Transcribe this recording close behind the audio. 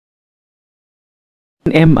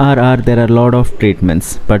In MRR there are a lot of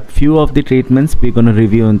treatments, but few of the treatments we're going to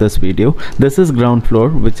review in this video. This is ground floor,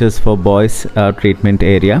 which is for boys treatment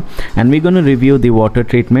area, and we're going to review the water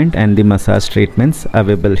treatment and the massage treatments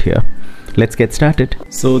available here. Let's get started.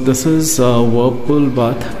 So this is a whirlpool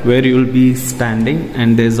bath where you'll be standing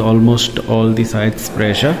and there's almost all the sides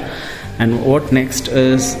pressure. And what next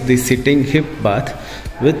is the sitting hip bath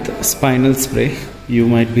with spinal spray. You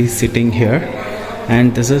might be sitting here.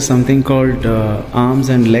 And this is something called arms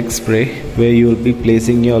and leg spray, where you will be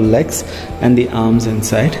placing your legs and the arms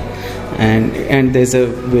inside, and there's a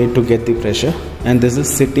way to get the pressure. And this is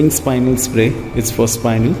sitting spinal spray, it's for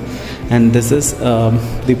spinal, and this is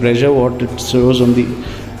the pressure what it shows on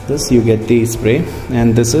this you get the spray.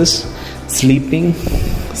 And this is sleeping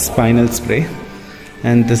spinal spray,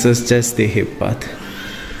 and this is just the hip bath,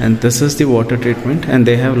 and this is the water treatment, and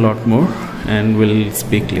they have a lot more and we'll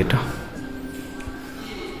speak later.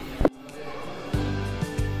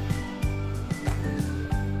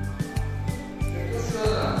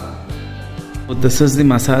 This is the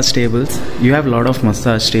massage tables. You have a lot of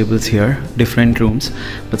massage tables here, different rooms,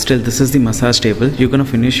 but still this is the massage table. You're gonna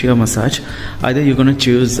finish your massage. Either you're gonna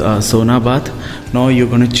choose sauna bath, or you're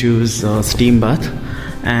gonna choose steam bath,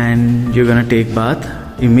 and you're gonna take bath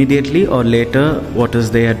immediately or later, what is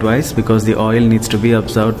their advice, because the oil needs to be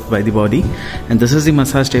absorbed by the body. And this is the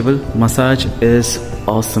massage table. Massage is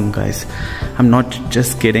awesome, guys. I'm not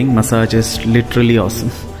just kidding. Massage is literally awesome.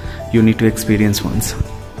 You need to experience once.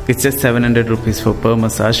 It's just 700 rupees for per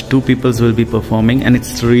massage. 2 people will be performing, and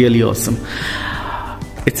it's really awesome.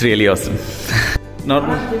 It's really awesome.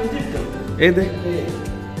 Normal.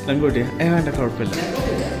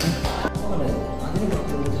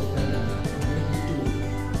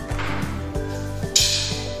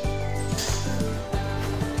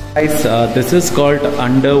 Guys, this is called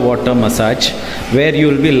underwater massage, where you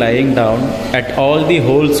will be lying down at all the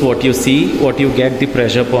holes what you see, what you get the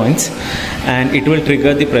pressure points, and it will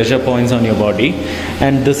trigger the pressure points on your body.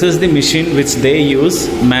 And this is the machine which they use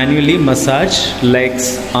manually massage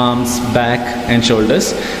legs, arms, back and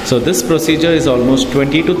shoulders. So this procedure is almost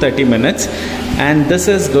 20 to 30 minutes, and this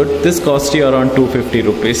is good. This costs you around 250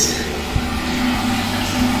 rupees.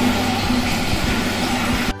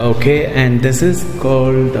 Okay, and this is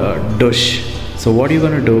called douche. So what you're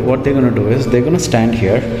gonna do, what they're gonna do is they're gonna stand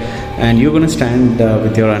here, and you're gonna stand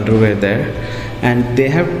with your underwear there. And they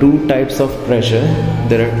have 2 types of pressure.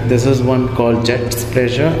 This is one called jet's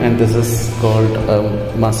pressure, and this is called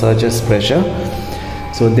massage's pressure.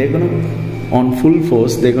 So they're gonna, on full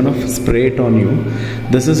force, they're gonna spray it on you.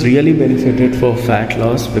 This is really benefited for fat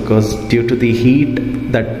loss, because due to the heat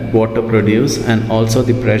that water produce and also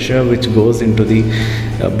the pressure which goes into the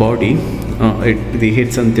body, it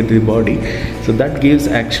hits into the body, so that gives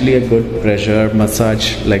actually a good pressure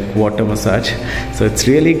massage, like water massage. So it's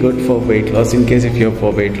really good for weight loss. In case if you're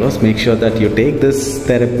for weight loss, make sure that you take this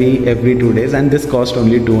therapy every 2 days, and this costs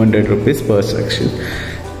only 200 rupees per section.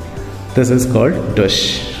 This is called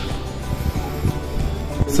douche.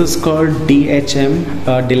 This is called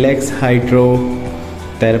DHM, Deluxe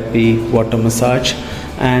Hydrotherapy Water Massage.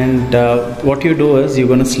 And what you do is you're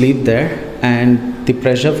going to sleep there, and the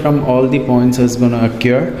pressure from all the points is going to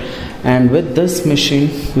occur. And with this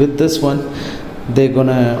machine, with this one, they're going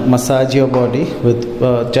to massage your body with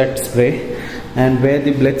jet spray, and where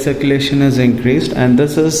the blood circulation is increased. And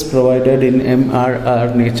this is provided in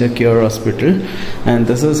MRR Nature Cure Hospital, and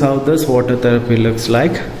this is how this water therapy looks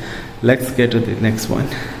like. Let's get to the next one.